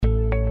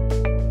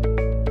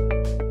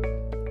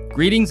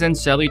Greetings and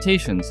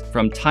salutations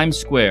from Times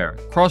Square,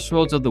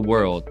 crossroads of the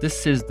world.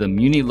 This is the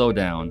Muni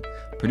Lowdown,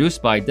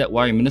 produced by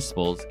Debtwire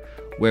Municipals,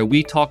 where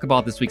we talk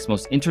about this week's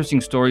most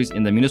interesting stories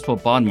in the municipal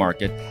bond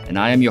market, and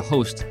I am your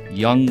host,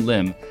 Yong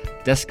Lim,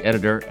 desk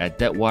editor at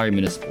Debtwire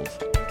Municipals.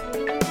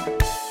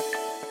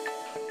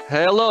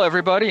 Hello,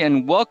 everybody,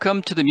 and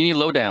welcome to the Muni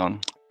Lowdown,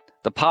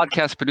 the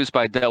podcast produced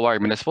by Debtwire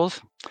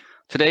Municipals.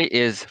 Today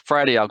is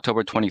Friday,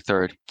 October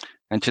 23rd,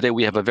 and today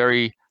we have a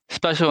very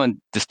special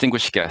and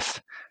distinguished guest.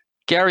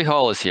 Gary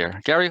Hall is here.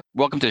 Gary,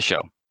 welcome to the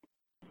show.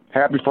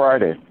 Happy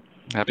Friday.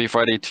 Happy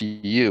Friday to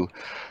you.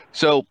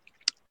 So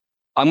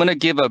I'm going to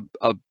give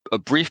a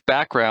brief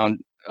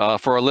background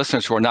for our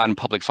listeners who are not in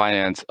public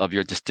finance of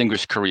your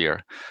distinguished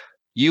career.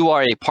 You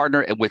are a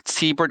partner with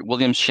Siebert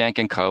Williams Shank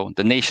Co,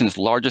 the nation's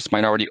largest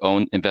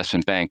minority-owned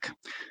investment bank.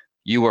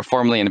 You were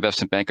formerly an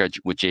investment banker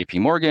with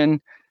JP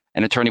Morgan,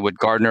 an attorney with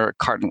Gardner,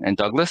 Carton, and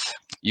Douglas.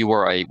 You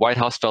were a White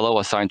House fellow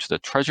assigned to the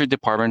Treasury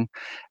Department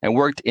and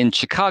worked in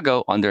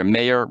Chicago under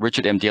Mayor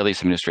Richard M. Daley's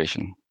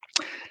administration.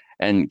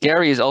 And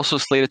Gary is also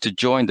slated to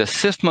join the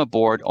SIFMA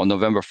board on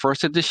November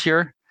 1st of this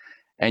year.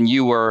 And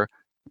you were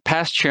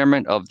past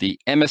chairman of the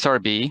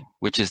MSRB,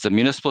 which is the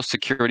Municipal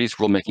Securities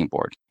Rulemaking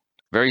Board.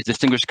 Very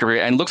distinguished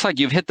career, and looks like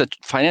you've hit the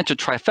financial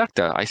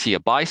trifecta. I see a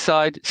buy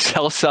side,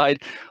 sell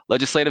side,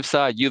 legislative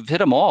side. You've hit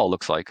them all,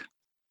 looks like.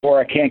 Or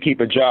I can't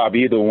keep a job,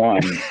 either one.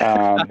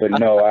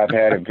 But no, I've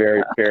had a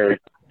very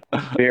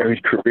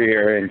varied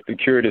career and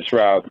circuitous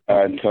route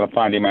until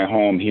finding my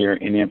home here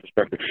in the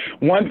infrastructure.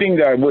 One thing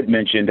that I would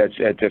mention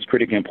that's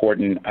critically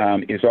important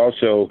is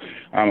also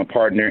a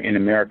partner in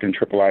American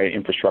III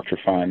Infrastructure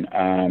Fund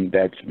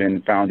that's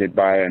been founded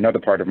by another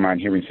partner of mine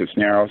here in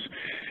Cisneros.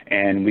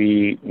 And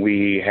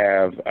we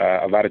have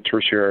a lot of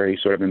tertiary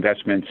sort of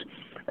investments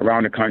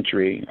around the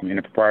country in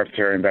a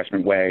proprietary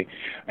investment way,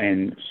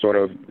 and sort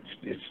of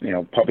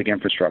public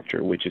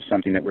infrastructure, which is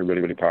something that we're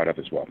really proud of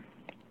as well.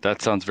 That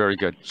sounds very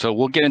good. So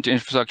we'll get into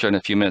infrastructure in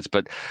a few minutes,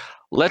 but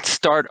let's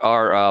start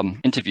our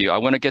interview. I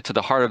want to get to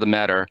the heart of the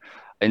matter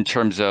in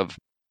terms of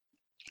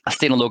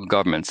state and local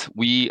governments.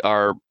 We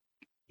are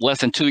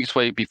less than 2 weeks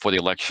away before the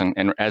election,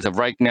 and as of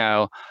right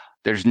now,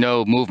 there's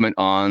no movement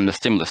on the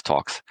stimulus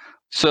talks.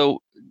 So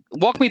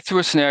walk me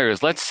through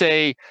scenarios. Let's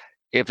say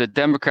if the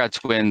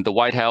Democrats win the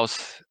White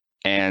House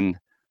and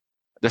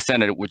the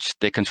Senate, which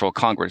they control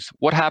Congress,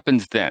 what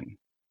happens then?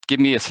 Give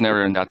me a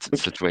scenario in that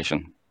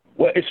situation.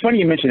 Well, it's funny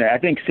you mentioned that. I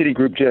think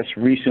Citigroup just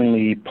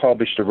recently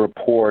published a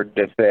report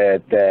that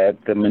said that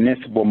the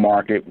municipal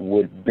market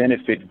would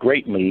benefit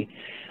greatly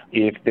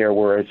if there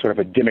were sort of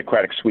a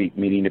Democratic sweep,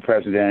 meaning the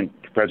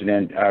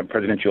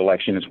presidential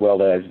election as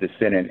well as the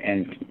Senate,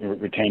 and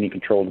retaining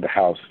control of the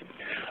House.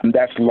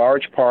 That's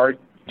large part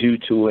due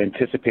to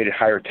anticipated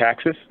higher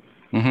taxes.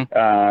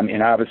 Mm-hmm.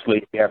 And obviously,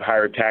 if you have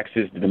higher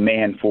taxes, the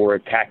demand for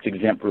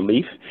tax-exempt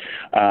relief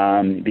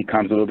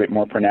becomes a little bit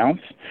more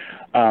pronounced.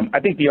 I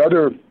think the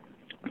other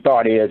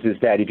thought is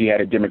that if you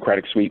had a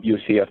Democratic sweep, you'll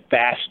see a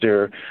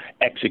faster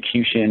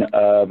execution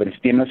of a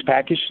stimulus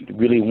package,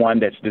 really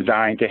one that's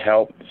designed to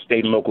help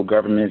state and local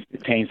governments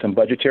attain some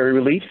budgetary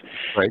relief.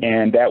 Right.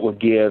 And that will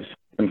give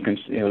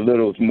a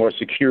little more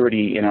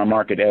security in our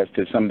market as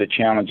to some of the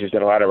challenges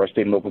that a lot of our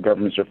state and local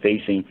governments are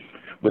facing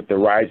with the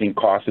rising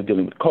costs of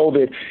dealing with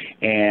COVID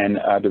and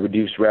the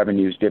reduced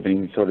revenues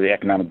given sort of the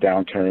economic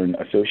downturn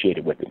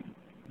associated with it.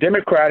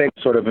 Democratic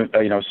sort of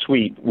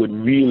sweep would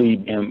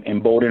really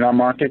embolden our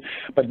market.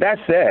 But that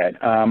said,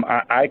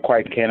 I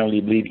quite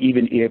candidly believe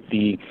even if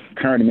the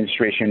current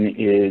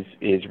administration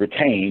is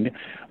retained,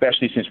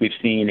 especially since we've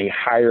seen a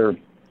higher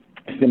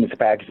stimulus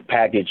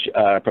package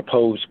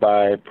proposed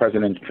by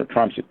President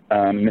Trump's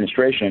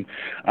administration,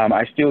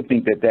 I still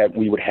think that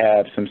we would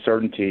have some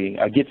certainty,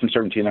 get some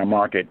certainty in our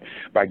market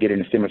by getting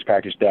the stimulus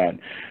package done.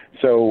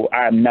 So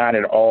I'm not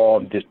at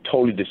all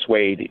totally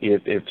dissuaded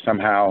if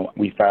somehow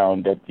we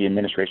found that the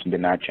administration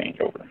did not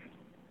change over.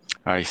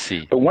 I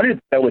see. But one of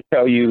the things I would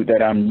tell you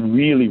that I'm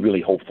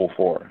really hopeful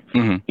for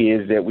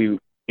is that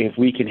if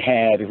we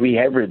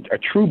have a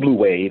true blue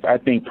wave, I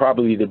think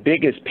probably the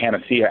biggest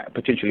panacea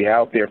potentially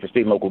out there for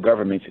state and local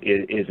governments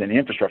is an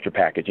infrastructure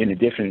package in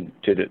addition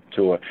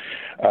to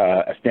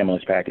a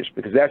stimulus package,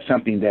 because that's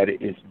something that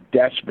is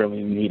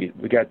desperately needed.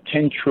 We got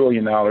 $10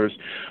 trillion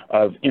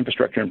of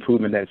infrastructure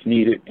improvement that's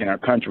needed in our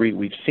country.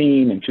 We've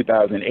seen in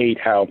 2008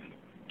 how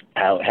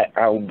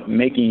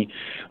making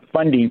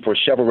funding for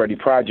shovel-ready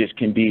projects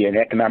can be an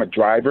economic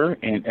driver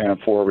and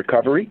for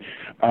recovery.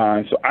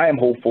 So I am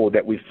hopeful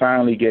that we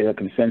finally get a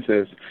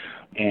consensus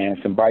and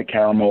some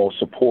bicameral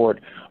support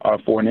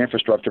for an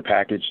infrastructure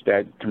package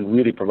that can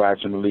really provide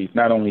some relief,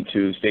 not only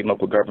to state and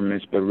local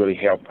governments, but really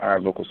help our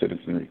local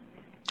citizenry.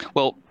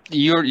 Well,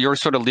 you're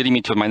sort of leading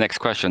me to my next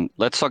question.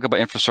 Let's talk about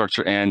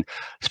infrastructure and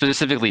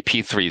specifically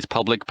P3s,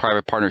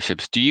 public-private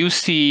partnerships. Do you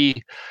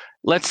see,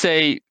 let's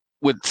say,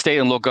 with state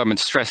and local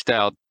governments stressed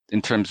out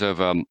in terms of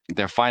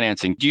their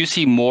financing, do you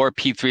see more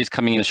P3s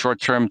coming in the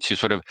short term to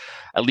sort of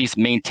at least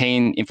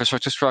maintain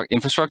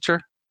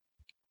infrastructure?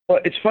 Well,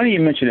 it's funny you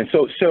mention it.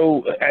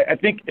 So I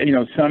think,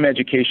 some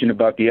education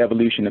about the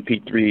evolution of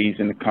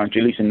P3s in the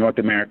country, at least in North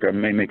America,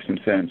 may make some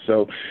sense.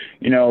 So,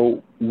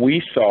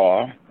 we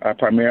saw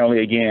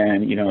primarily,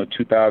 again,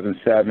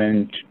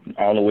 2007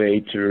 all the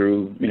way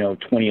through,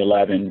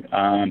 2011,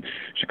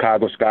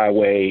 Chicago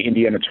Skyway,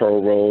 Indiana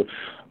Toll Road,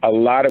 a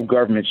lot of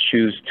governments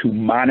choose to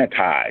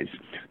monetize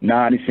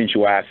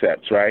non-essential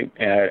assets, right?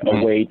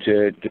 A way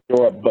to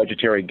throw up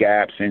budgetary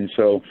gaps. And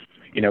so,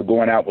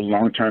 going out with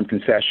long-term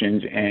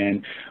concessions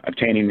and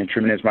obtaining a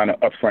tremendous amount of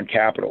upfront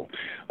capital.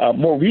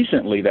 More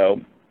recently,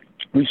 though,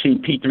 we've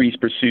seen P3s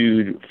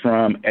pursued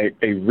from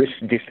a risk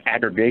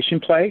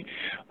disaggregation play.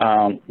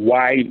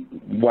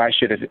 Why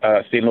should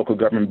a state and local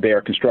government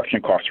bear construction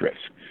cost risk?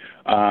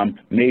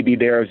 Maybe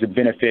there's a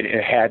benefit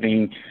in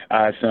having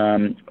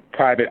some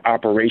private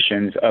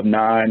operations of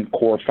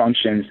non-core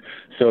functions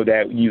so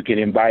that you can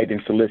invite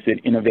and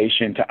solicit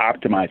innovation to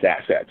optimize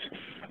assets.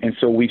 And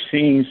so we've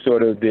seen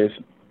sort of this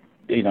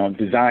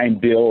design,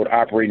 build,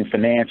 operating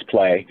finance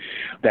play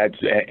that's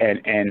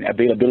and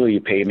availability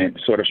payment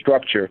sort of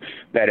structure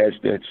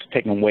that's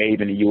taken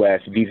wave in the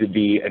U.S.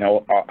 vis-a-vis an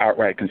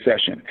outright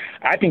concession.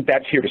 I think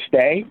that's here to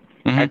stay.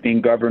 I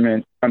think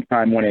governments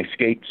sometimes want to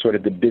escape sort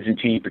of the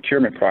Byzantine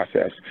procurement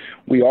process.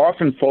 We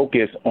often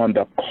focus on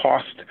the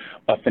cost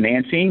of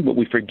financing, but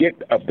we forget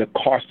of the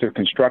cost of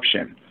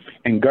construction.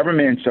 And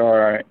governments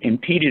are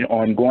impeded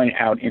on going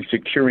out and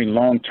securing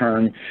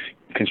long-term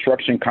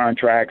construction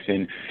contracts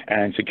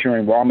and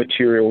securing raw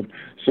material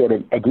sort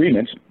of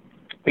agreements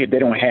if they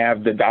don't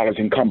have the dollars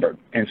encumbered.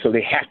 And so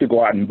they have to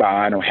go out and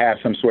bond or have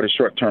some sort of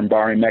short-term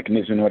borrowing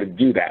mechanism in order to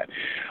do that.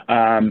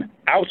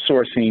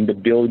 Outsourcing the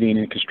building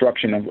and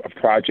construction of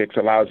projects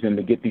allows them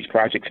to get these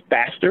projects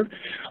faster.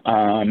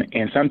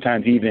 And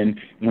sometimes even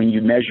when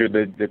you measure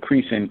the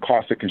decrease in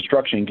cost of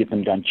construction, get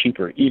them done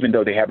cheaper, even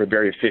though they have a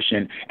very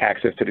efficient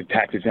access to the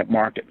tax-exempt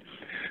market.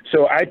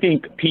 So I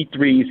think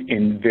P3s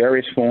in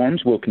various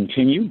forms will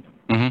continue,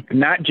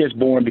 not just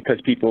born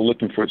because people are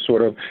looking for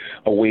sort of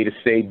a way to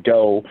save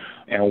dough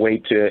and a way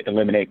to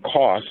eliminate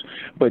costs,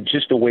 but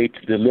just a way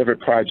to deliver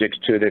projects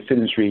to the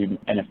citizenry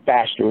in a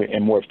faster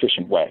and more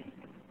efficient way.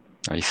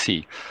 I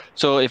see.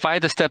 So if I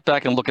had to step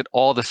back and look at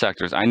all the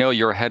sectors, I know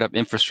you're head of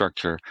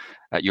infrastructure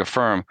at your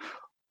firm.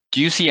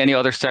 Do you see any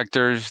other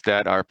sectors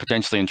that are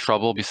potentially in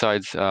trouble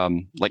besides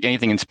like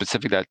anything in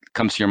specific that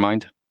comes to your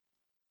mind?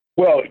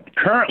 Well,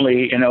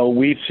 currently,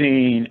 we've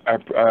seen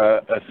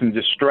some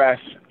distress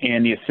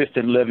in the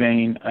assisted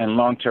living and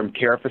long-term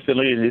care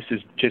facility. This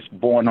is just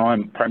borne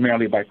on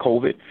primarily by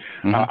COVID.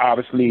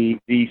 Obviously,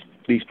 these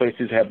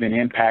places have been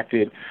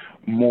impacted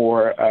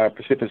more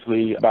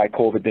precipitously by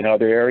COVID than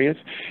other areas.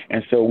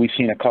 And so we've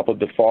seen a couple of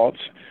defaults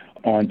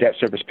on debt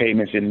service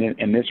payments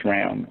in this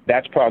round.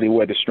 That's probably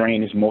where the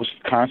strain is most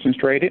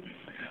concentrated.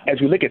 As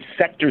we look at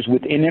sectors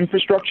within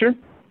infrastructure,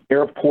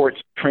 airports,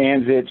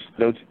 transits,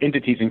 those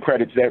entities and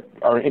credits that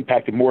are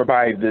impacted more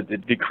by the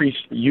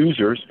decreased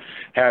users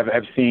have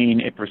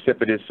seen a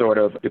precipitous sort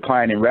of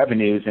decline in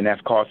revenues, and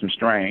that's caused some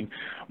strain.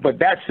 But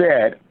that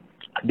said,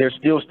 there's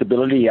still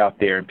stability out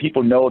there.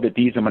 People know that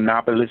these are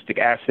monopolistic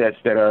assets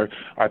that are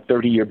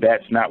 30-year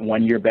bets, not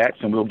one-year bets,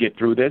 and we'll get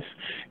through this.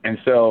 And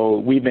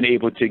so we've been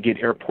able to get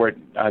airport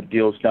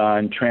deals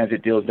done,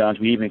 transit deals done.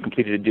 We even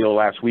completed a deal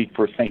last week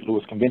for St.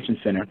 Louis Convention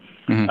Center,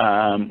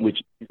 which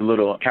is a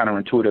little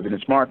counterintuitive in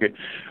this market.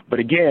 But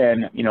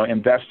again,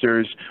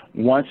 investors,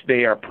 once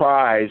they are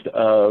apprised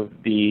of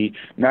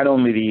not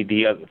only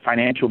the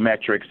financial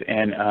metrics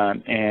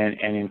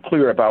and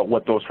clear about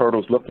what those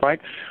hurdles look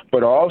like,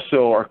 but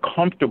also are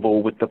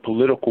comfortable with the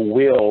political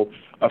will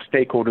of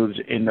stakeholders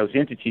in those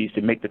entities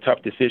to make the tough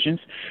decisions,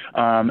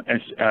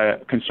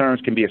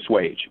 concerns can be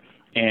assuaged.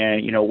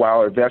 And,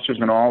 while investors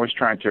are always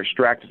trying to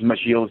extract as much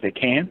yield as they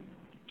can,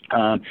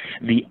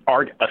 the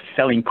art of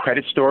selling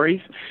credit stories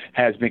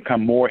has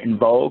become more in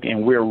vogue,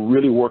 and we're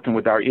really working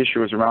with our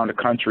issuers around the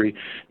country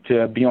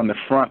to be on the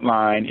front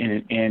line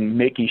in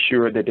making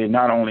sure that they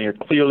not only are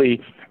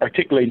clearly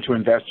articulating to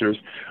investors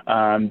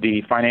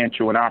the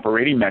financial and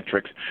operating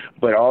metrics,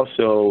 but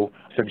also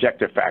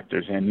subjective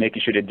factors and making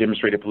sure they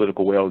demonstrate a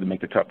political will to make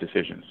the tough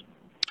decisions.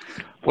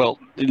 Well,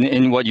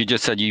 in what you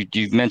just said, you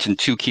mentioned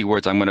two key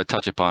words I'm going to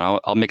touch upon.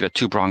 I'll make it a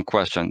two-pronged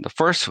question. The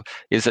first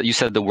is that you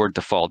said the word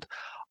default.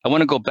 I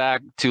want to go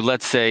back to,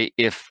 let's say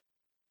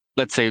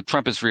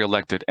Trump is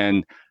reelected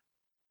and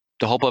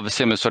the hope of a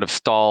stimulus sort of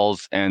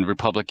stalls and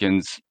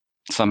Republicans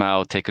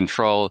somehow take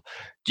control.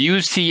 Do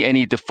you see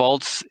any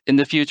defaults in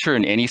the future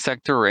in any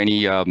sector or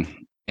any of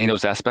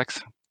those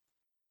aspects?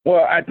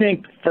 Well, I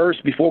think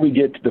first, before we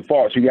get to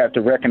defaults, you have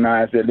to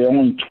recognize that there are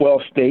only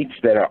 12 states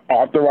that are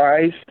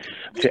authorized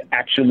to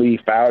actually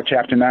file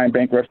Chapter 9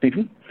 bankruptcy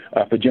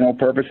for general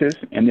purposes,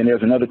 and then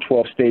there's another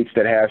 12 states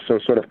that have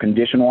sort of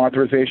conditional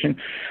authorization.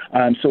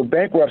 So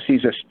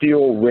bankruptcies are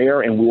still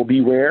rare and will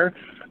be rare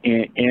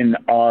in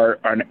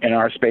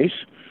our space.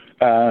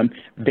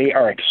 They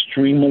are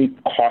extremely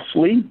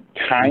costly,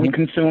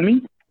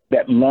 time-consuming.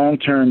 That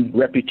long-term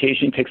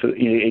reputation takes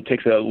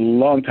a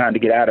long time to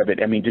get out of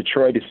it. I mean,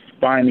 Detroit is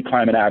finally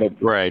climbing out of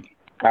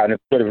the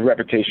sort of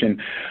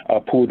reputation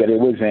pool that it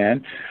was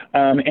in.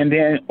 And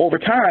then over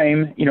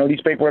time,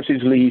 these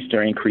bankruptcies lead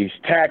to increased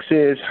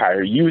taxes,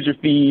 higher user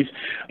fees,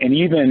 and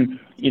even,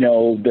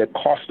 the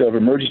cost of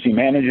emergency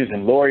managers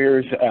and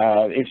lawyers.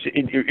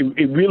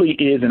 It really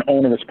is an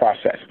onerous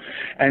process.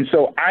 And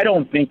so I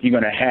don't think you're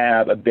going to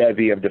have a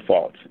bevy of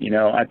defaults.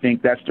 I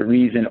think that's the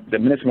reason the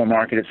municipal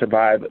market has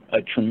survived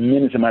a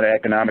tremendous amount of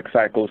economic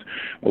cycles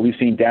where we've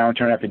seen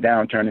downturn after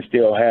downturn and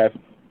still have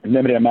a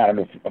limited amount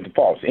of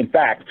defaults. In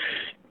fact,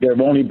 there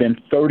have only been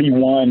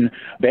 31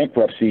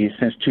 bankruptcies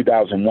since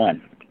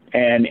 2001.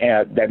 And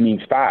that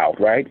means filed,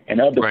 right? And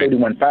of the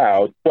 31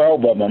 filed,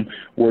 12 of them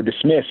were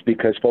dismissed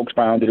because folks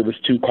found that it was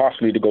too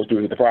costly to go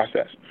through the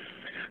process.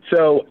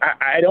 So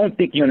I don't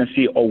think you're going to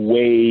see a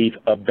wave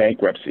of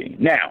bankruptcy.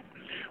 Now,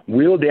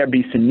 will there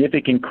be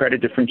significant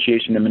credit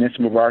differentiation in the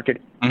municipal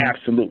market?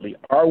 Absolutely.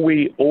 Are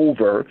we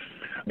over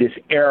this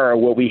era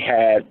where we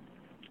had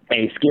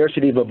a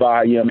scarcity of a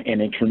volume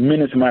and a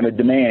tremendous amount of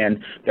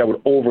demand that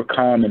would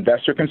overcome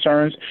investor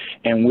concerns?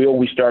 And will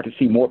we start to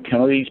see more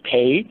penalties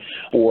paid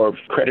for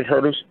credit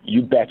hurdles?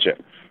 You betcha.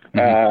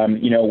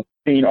 We've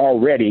seen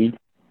already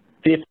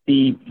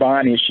 50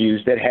 bond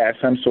issues that had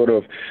some sort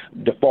of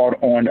default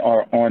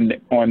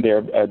on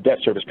their debt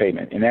service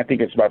payment, and I think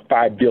it's about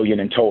 $5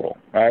 billion in total,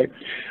 right?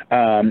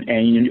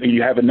 And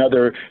you have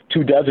another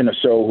 24 or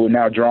so who are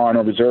now drawing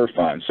on reserve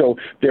funds. So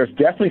there's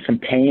definitely some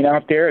pain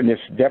out there, and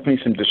there's definitely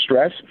some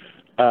distress,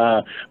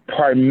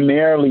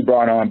 primarily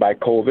brought on by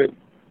COVID.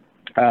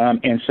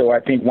 And so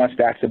I think once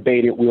that's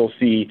abated, we'll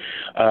see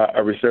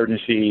a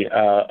resurgency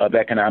of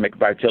economic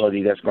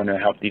vitality that's going to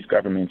help these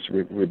governments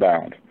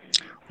rebound.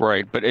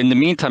 Right. But in the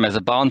meantime, as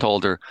a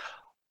bondholder,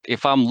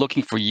 if I'm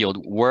looking for yield,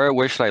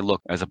 where should I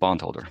look as a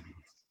bondholder?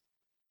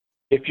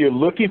 If you're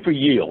looking for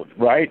yield,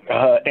 right,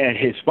 and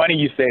it's funny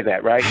you say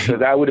that, right,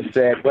 because I would have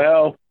said,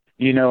 well,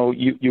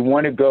 you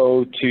want to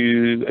go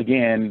to,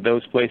 again,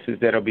 those places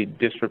that will be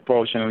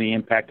disproportionately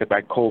impacted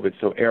by COVID,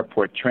 so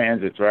airport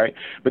transits, right?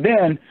 But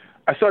then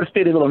I saw the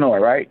state of Illinois,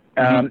 right?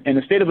 And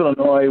the state of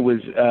Illinois was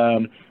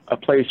a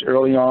place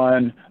early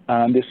on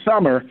this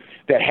summer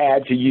that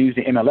had to use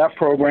the MLF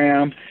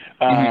program.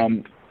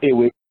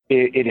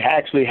 It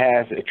actually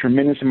has a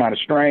tremendous amount of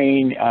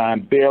strain,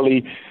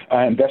 barely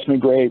investment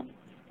grade,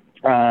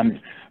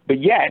 but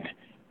yet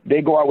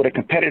they go out with a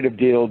competitive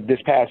deal this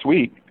past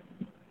week,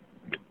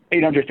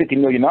 $850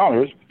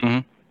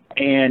 million,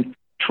 and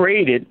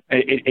traded.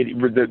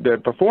 The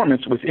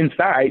performance was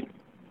inside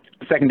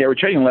secondary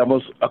trading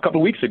levels a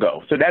couple of weeks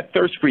ago. So that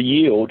thirst for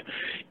yield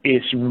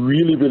is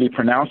really, really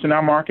pronounced in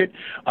our market,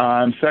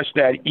 such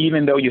that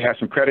even though you have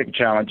some credit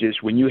challenges,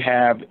 when you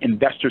have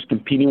investors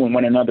competing with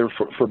one another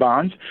for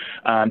bonds,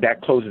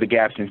 that closes the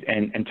gaps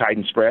and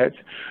tightens spreads.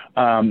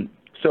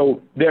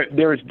 So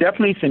there is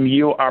definitely some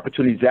yield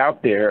opportunities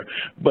out there,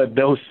 but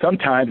those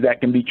sometimes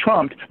that can be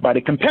trumped by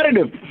the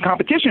competitive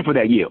competition for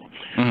that yield.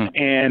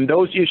 And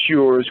those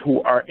issuers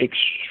who are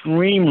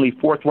extremely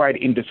forthright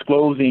in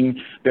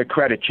disclosing their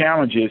credit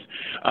challenges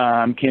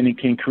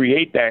can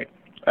create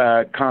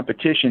that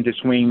competition to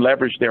swing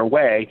leverage their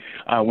way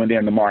when they're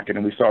in the market.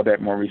 And we saw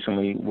that more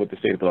recently with the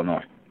state of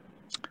Illinois.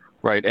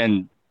 Right.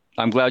 And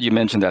I'm glad you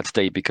mentioned that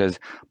state, because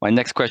my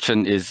next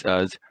question is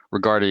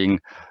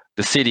regarding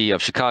the city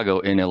of Chicago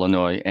in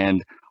Illinois.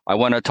 And I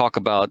want to talk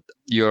about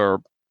you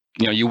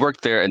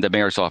worked there in the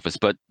mayor's office,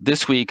 but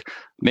this week,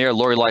 Mayor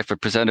Lori Lightfoot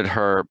presented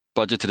her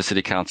budget to the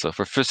city council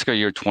for fiscal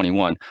year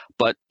 21.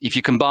 But if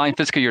you combine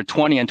fiscal year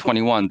 20 and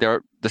 21,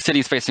 the city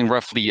is facing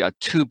roughly a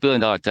 $2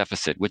 billion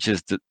deficit, which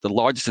is the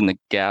largest in the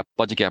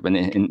budget gap in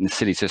the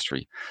city's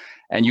history.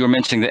 And you were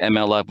mentioning the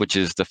MLF, which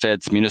is the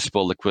Fed's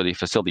Municipal Liquidity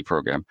Facility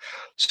Program.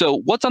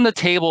 So what's on the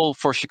table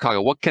for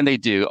Chicago? What can they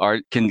do?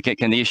 Can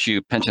they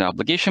issue pension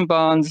obligation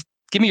bonds?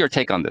 Give me your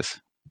take on this.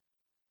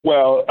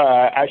 Well,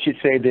 I should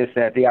say this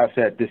at the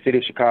outset. The city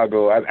of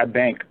Chicago, I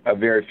bank a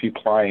very few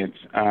clients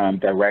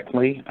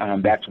directly.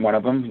 That's one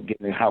of them,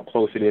 given how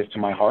close it is to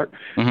my heart.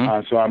 So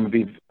I'm going to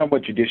be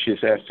somewhat judicious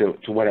as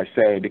to what I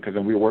say, because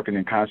we're working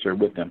in concert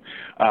with them.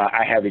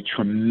 I have a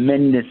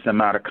tremendous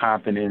amount of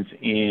confidence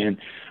in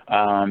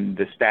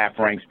the staff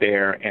ranks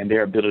there and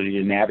their ability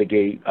to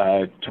navigate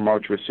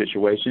tumultuous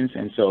situations.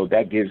 And so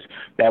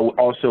that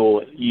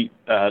also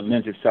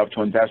lends itself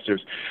to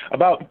investors.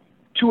 About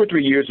 2 or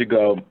 3 years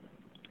ago,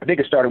 I think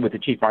it started with the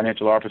Chief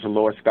Financial Officer,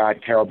 Laura Scott,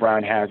 Carol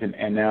Brown has,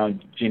 and now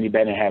Jeannie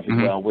Bennett has as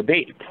well, where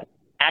they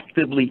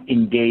actively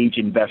engage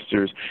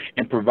investors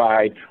and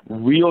provide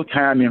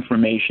real-time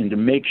information to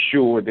make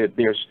sure that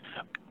there's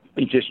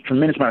just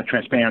tremendous amount of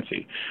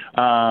transparency.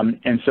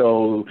 And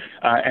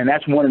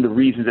that's one of the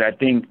reasons that I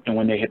think, and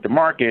when they hit the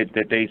market,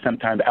 that they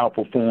sometimes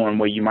outperform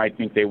where you might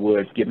think they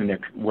would, given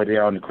where they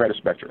are on the credit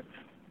spectrum.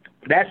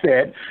 That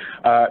said,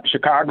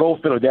 Chicago,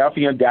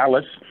 Philadelphia, and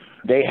Dallas,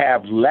 they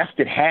have less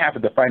than half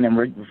of the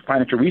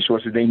financial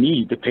resources they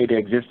need to pay their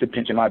existing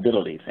pension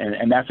liabilities,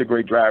 and that's a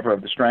great driver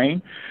of the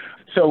strain.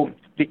 So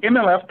the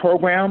MLF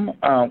program,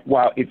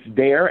 while it's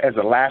there as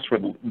a last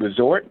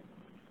resort,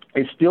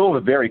 is still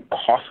a very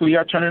costly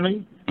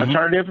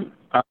alternative.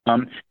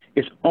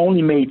 It's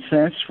only made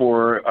sense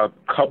for a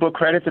couple of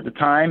credits at the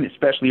time,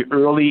 especially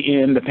early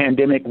in the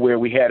pandemic where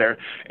we had a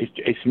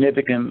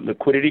significant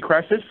liquidity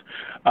crisis.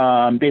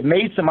 They've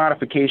made some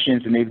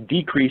modifications and they've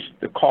decreased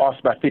the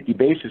cost by 50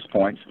 basis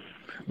points,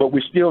 but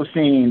we're still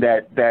seeing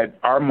that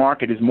our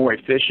market is more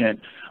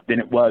efficient than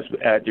it was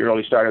at the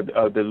early start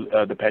of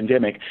the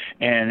pandemic,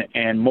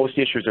 and most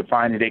issuers are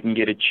finding they can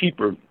get a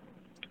cheaper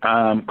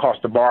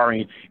cost of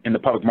borrowing in the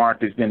public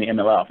markets than the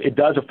MLF. It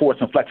does afford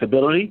some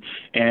flexibility,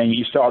 and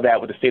you saw that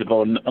with the state of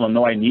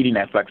Illinois needing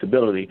that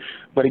flexibility.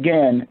 But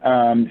again,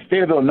 the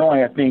state of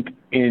Illinois, I think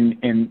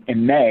in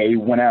May,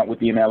 went out with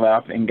the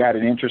MLF and got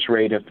an interest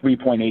rate of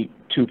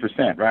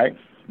 3.82%, right?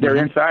 They're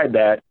inside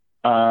that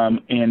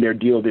in their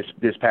deal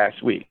this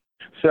past week.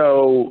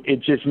 So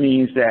it just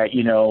means that,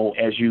 you know,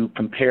 as you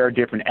compare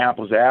different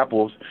apples to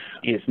apples,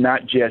 it's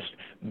not just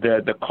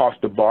the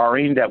cost of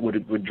borrowing that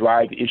would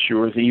drive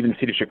issuers, even the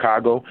city of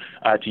Chicago,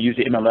 to use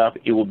the MLF.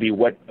 It will be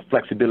what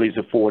flexibility is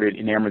afforded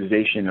in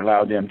amortization and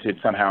allow them to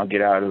somehow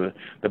get out of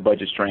the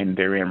budget strain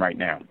they're in right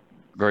now.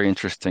 Very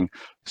interesting.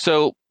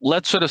 So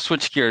let's sort of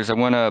switch gears. I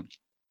want to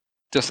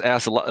just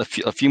ask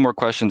a few more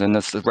questions, and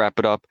let's wrap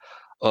it up.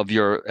 Of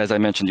your, as I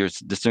mentioned, your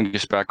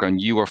distinguished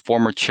background, you were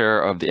former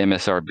chair of the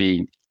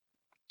MSRB.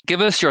 Give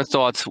us your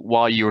thoughts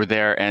while you were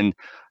there, and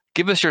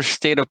give us your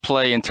state of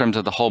play in terms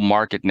of the whole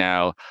market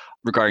now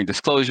regarding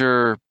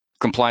disclosure,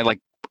 compliance, like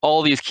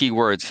all these key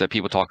words that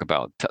people talk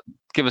about.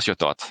 Give us your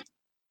thoughts.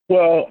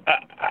 Well,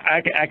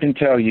 I can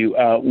tell you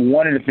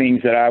one of the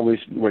things that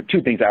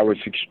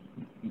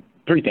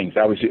three things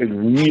I was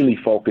really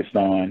focused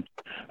on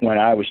when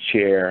I was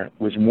chair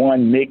was,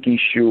 one, making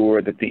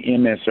sure that the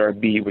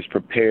MSRB was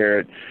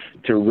prepared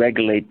to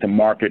regulate the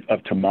market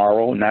of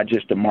tomorrow, not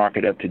just the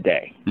market of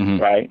today,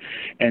 right?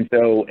 And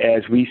so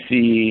as we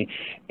see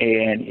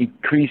an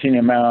increasing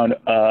amount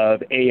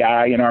of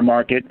AI in our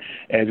market,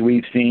 as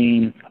we've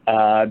seen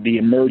the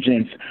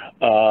emergence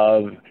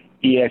of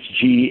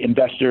ESG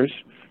investors,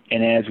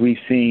 and as we've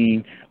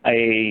seen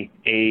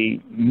a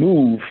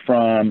move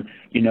from,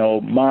 you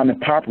know, mom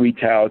and pop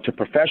retail to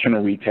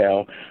professional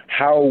retail,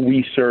 how are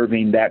we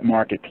serving that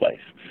marketplace?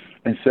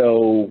 And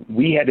so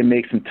we had to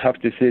make some tough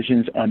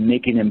decisions on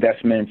making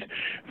investments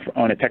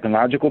on a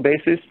technological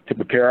basis to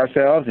prepare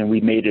ourselves, and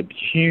we made a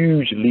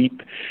huge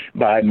leap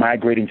by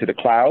migrating to the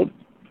cloud,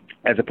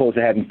 as opposed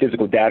to having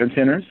physical data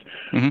centers.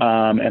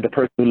 And the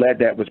person who led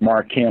that was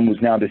Mark Kim, who's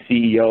now the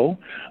CEO.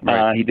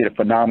 Right. He did a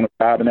phenomenal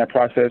job in that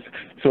process.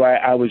 So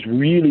I was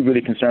really,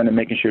 really concerned in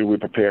making sure we were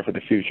prepared for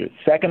the future.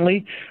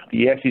 Secondly,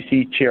 the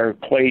SEC Chair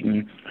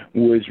Clayton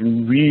was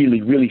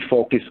really, really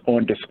focused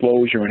on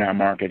disclosure in our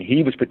market.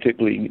 He was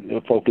particularly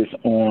focused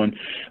on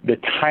the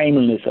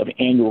timeliness of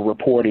annual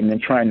reporting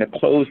and trying to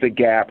close the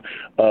gap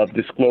of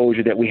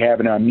disclosure that we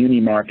have in our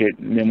muni market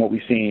than what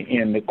we see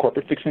in the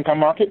corporate fixed income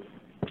market.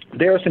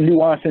 There are some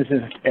nuances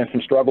and some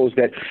struggles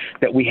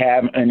that we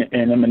have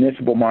in a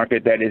municipal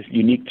market that is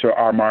unique to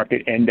our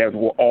market, and that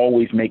will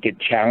always make it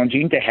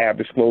challenging to have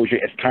disclosure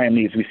as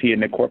timely as we see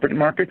in the corporate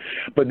market.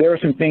 But there are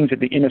some things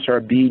that the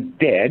MSRB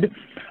did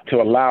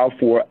to allow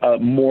for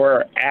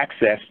more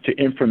access to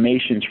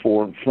information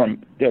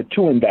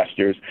to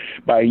investors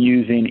by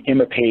using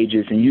Emma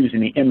pages and using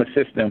the Emma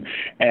system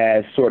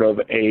as sort of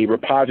a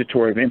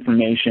repository of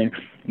information,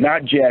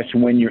 not just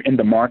when you're in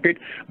the market,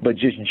 but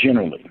just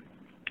generally.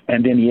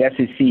 And then the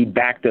SEC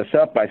backed us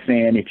up by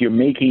saying if you're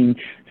making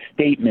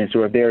statements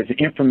or if there's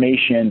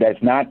information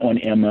that's not on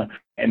Emma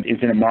and is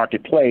in a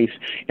marketplace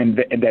and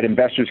that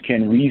investors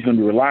can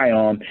reasonably rely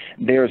on,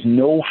 there's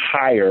no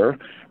higher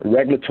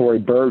regulatory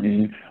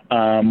burden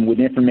with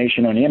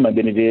information on Emma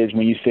than it is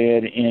when you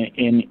say it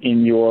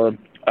in your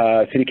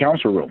city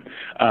council room.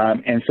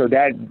 And so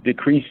that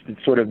decreased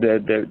sort of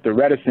the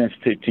reticence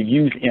to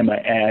use Emma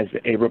as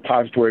a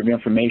repository of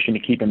information to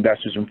keep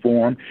investors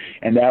informed,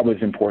 and that was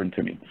important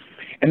to me.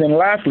 And then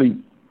lastly,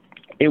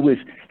 it was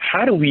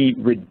how do we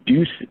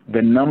reduce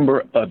the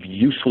number of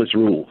useless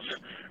rules,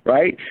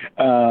 right?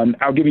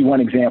 I'll give you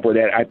one example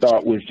that I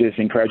thought was just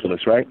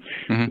incredulous, right?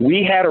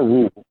 We had a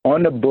rule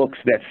on the books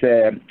that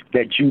said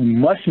that you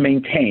must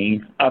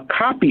maintain a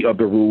copy of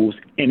the rules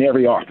in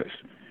every office.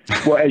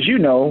 Well, as you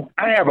know,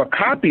 I have a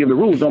copy of the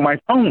rules on my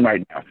phone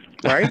right now,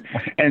 right?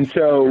 And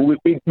so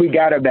we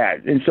got at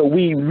that. And so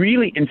we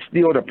really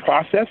instilled a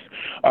process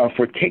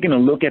for taking a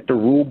look at the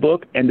rule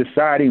book and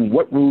deciding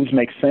what rules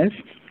make sense,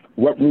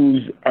 what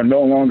rules are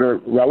no longer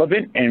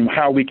relevant, and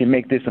how we can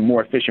make this a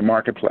more efficient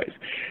marketplace.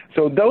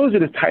 So those are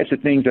the types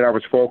of things that I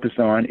was focused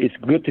on. It's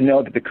good to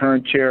know that the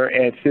current chair,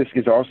 Ed Fisk,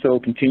 is also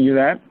continue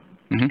that.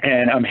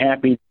 And I'm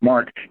happy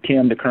Mark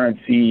Kim, the current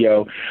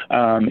CEO,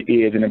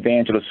 is an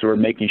evangelist for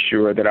making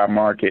sure that our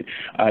market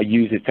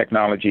uses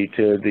technology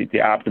to the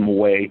optimal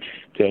way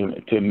to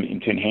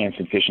enhance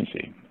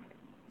efficiency.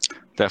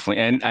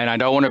 Definitely. And I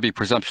don't want to be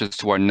presumptuous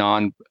to our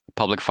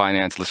non-public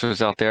finance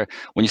listeners out there.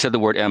 When you said the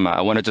word Emma,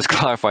 I want to just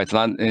clarify, it's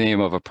not the name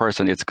of a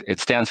person. It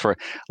stands for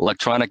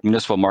Electronic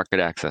Municipal Market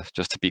Access,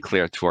 just to be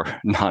clear to our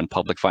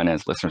non-public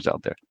finance listeners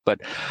out there.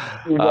 But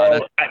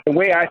the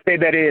way I say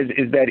that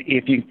is that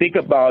if you think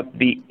about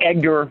the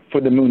EGR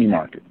for the Muni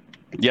market,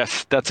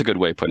 Yes, that's a good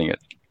way of putting it.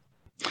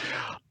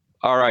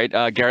 All right,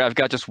 Gary, I've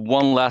got just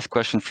one last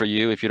question for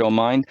you, if you don't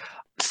mind.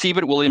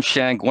 Siebert Williams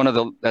Shank,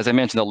 as I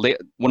mentioned,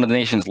 one of the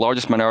nation's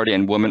largest minority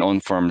and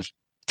women-owned firms.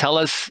 Tell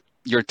us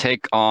your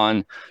take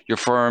on your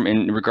firm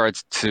in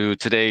regards to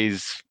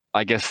today's,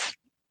 I guess,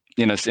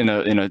 in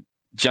a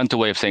gentle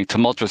way of saying,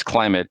 tumultuous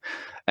climate,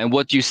 and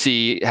what you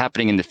see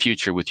happening in the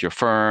future with your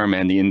firm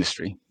and the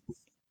industry.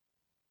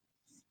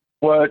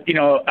 Well,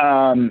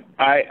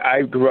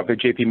 I grew up at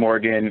J.P.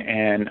 Morgan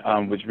and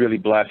was really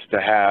blessed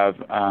to have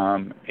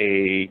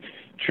a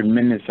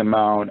tremendous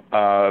amount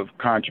of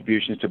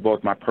contributions to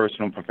both my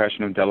personal and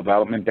professional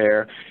development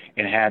there,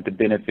 and had the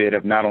benefit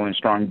of not only a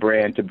strong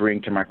brand to bring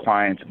to my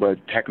clients, but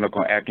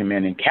technical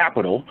acumen and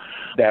capital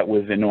that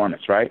was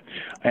enormous, right?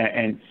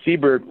 And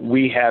Siebert,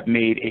 we have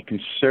made a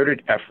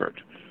concerted effort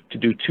to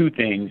do two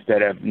things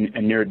that have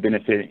inured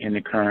benefit in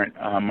the current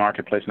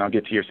marketplace, and I'll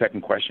get to your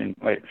second question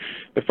later.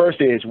 The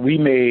first is we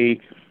made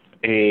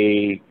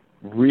a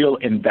real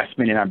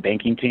investment in our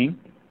banking team.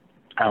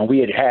 We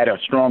had a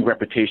strong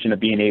reputation of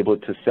being able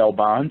to sell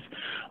bonds,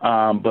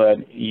 but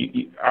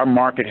our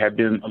market had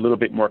been a little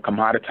bit more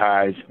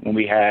commoditized when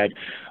we had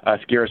a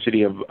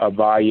scarcity of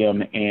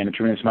volume and a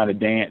tremendous amount of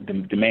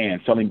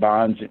demand. Selling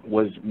bonds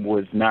was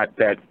not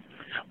that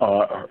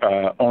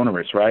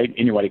onerous, right?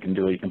 Anybody can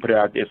do it. You can put it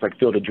out. It's like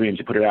Field of Dreams.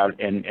 You put it out,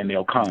 and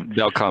they'll come.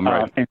 They'll come,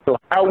 right? And so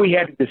how we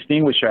had to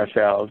distinguish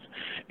ourselves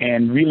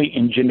and really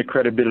engender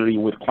credibility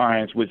with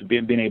clients was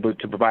being able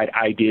to provide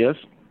ideas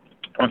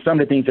on some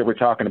of the things that we're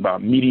talking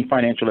about, meeting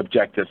financial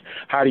objectives.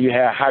 How do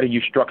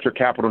you structure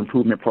capital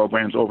improvement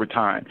programs over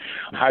time?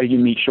 How do you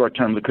meet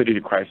short-term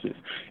liquidity crisis?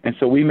 And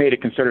so we made a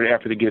concerted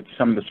effort to get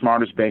some of the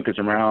smartest bankers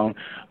around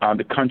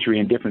the country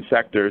in different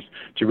sectors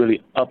to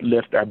really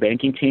uplift our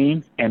banking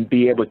team and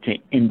be able to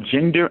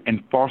engender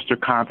and foster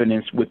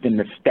confidence within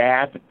the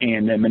staff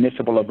and the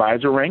municipal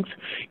advisor ranks,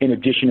 in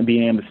addition to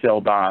being able to sell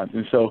bonds.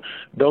 And so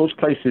those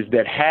places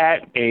that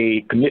had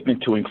a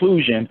commitment to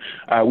inclusion,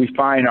 we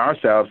find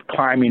ourselves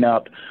climbing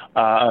up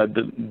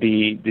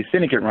the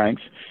syndicate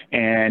ranks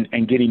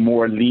and getting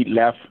more lead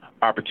left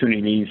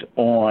opportunities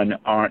on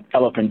our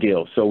elephant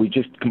deal. So we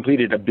just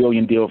completed a $1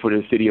 billion deal for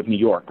the city of New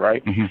York,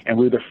 right? Mm-hmm. And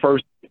we're the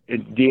first.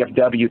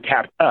 DFW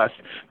tapped us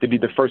to be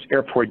the first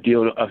airport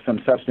deal of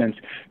some substance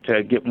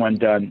to get one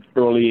done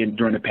early and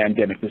during the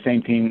pandemic. The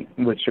same thing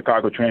with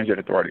Chicago Transit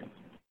Authority.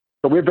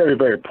 So we're very,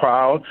 very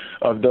proud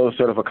of those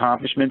sort of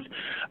accomplishments.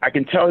 I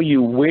can tell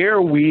you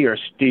where we are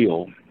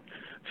still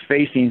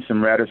facing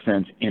some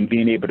reticence in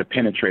being able to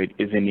penetrate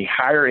is in the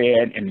higher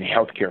ed and the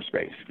healthcare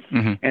space.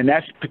 Mm-hmm. And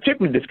that's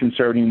particularly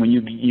disconcerting when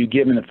you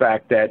given the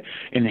fact that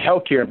in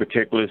healthcare in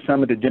particular,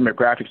 some of the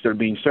demographics that are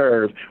being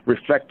served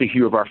reflect the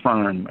hue of our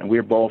firm. And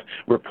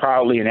we're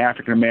proudly an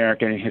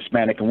African-American,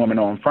 Hispanic, and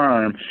woman-owned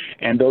firm.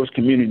 And those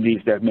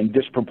communities that have been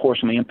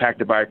disproportionately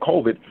impacted by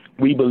COVID,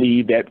 we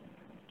believe that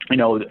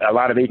a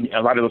lot of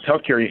those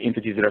healthcare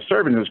entities that are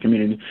serving those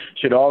communities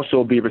should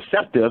also be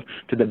receptive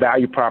to the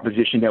value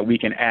proposition that we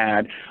can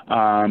add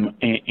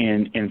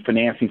in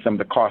financing some of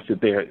the costs that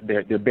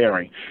they're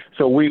bearing.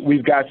 So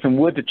we've got some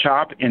wood to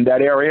chop in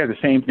that area. The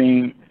same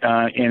thing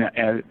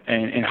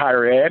in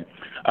higher ed.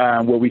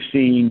 Where we've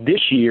seen this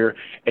year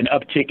an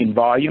uptick in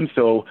volume.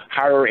 So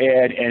higher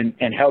ed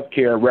and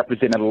healthcare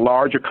represent a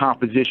larger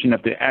composition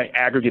of the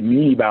aggregate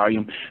muni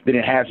volume than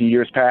it has in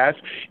years past.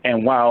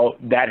 And while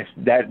that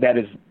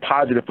is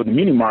positive for the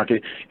muni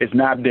market, it's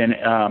not been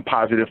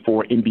positive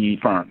for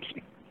MBE firms.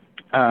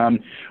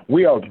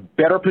 We are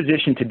better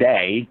positioned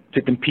today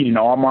to compete in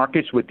all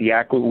markets with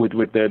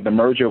the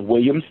merger of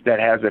Williams that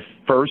has a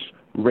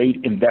first-rate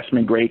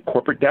investment-grade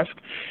corporate desk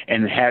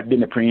and has been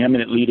the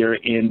preeminent leader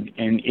in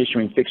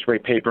issuing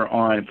fixed-rate paper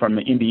from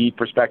the MBE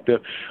perspective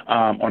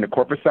on the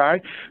corporate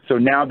side. So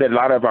now that a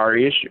lot of our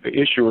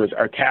issuers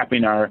are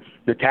tapping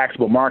the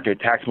taxable market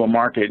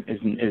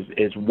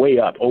is way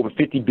up, over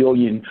 $50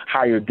 billion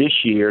higher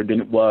this year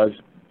than it was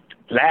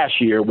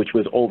last year, which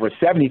was over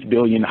 $70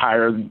 billion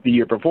higher the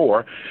year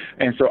before.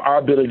 And so our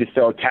ability to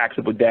sell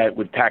taxable debt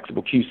with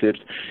taxable QSIPs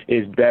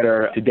is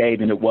better today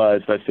than it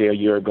was, let's say, a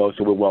year ago,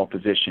 so we're well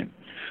positioned.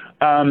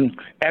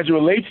 As it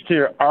relates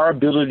to our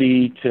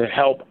ability to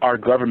help our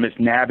governments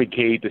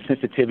navigate the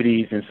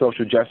sensitivities in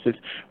social justice,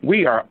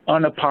 we are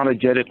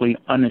unapologetically,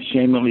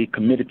 unashamedly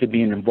committed to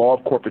being an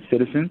involved corporate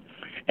citizen.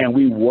 And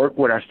we work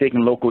with our state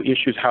and local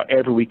issues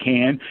however we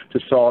can to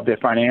solve their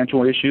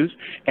financial issues.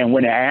 And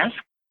when asked,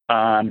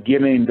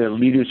 given the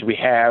leaders we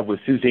have with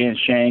Suzanne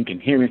Shank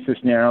and Hiram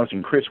Cisneros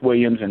and Chris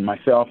Williams and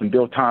myself and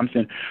Bill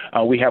Thompson,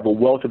 we have a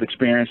wealth of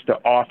experience to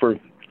offer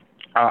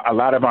a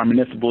lot of our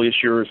municipal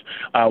issuers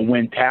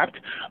when tapped.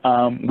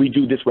 We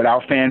do this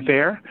without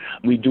fanfare.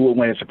 We do it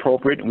when it's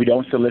appropriate, and we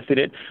don't solicit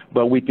it,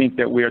 but we think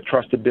that we're a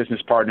trusted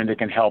business partner that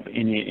can help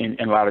in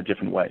a lot of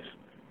different ways.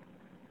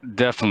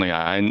 Definitely,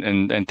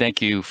 and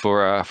thank you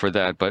for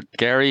that. But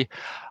Gary,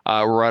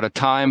 we're out of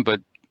time,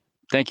 but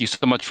thank you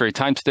so much for your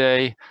time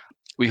today.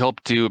 We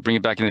hope to bring you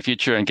back in the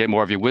future and get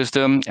more of your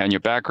wisdom and your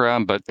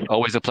background, but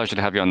always a pleasure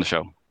to have you on the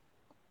show.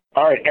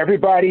 All right,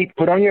 everybody,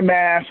 put on your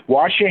mask,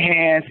 wash your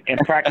hands, and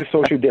practice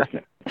social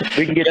distance.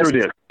 We can get through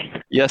this.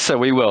 Yes, sir,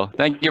 we will.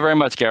 Thank you very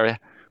much, Gary.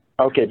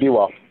 Okay, be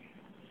well.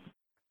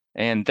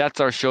 And that's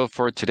our show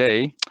for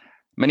today.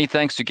 Many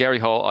thanks to Gary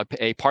Hall,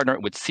 a partner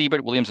with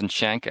Siebert Williams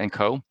Shank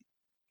Co.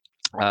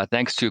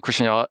 Thanks to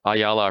Christian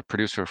Ayala, our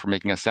producer, for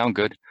making us sound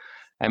good.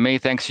 And many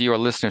thanks to you, our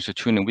listeners, who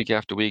tune in week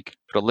after week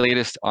for the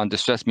latest on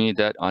distressed muni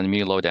debt on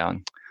Muni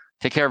Lowdown.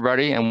 Take care,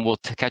 everybody, and we'll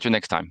catch you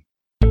next time.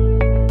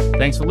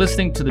 Thanks for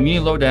listening to the Muni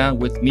Lowdown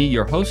with me,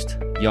 your host,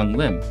 Yong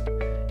Lim.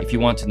 If you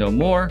want to know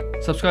more,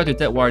 subscribe to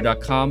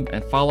Debtwire.com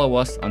and follow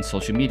us on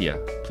social media.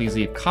 Please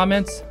leave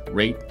comments,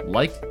 rate,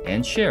 like,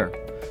 and share.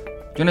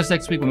 Join us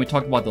next week when we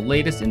talk about the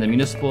latest in the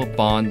municipal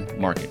bond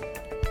market.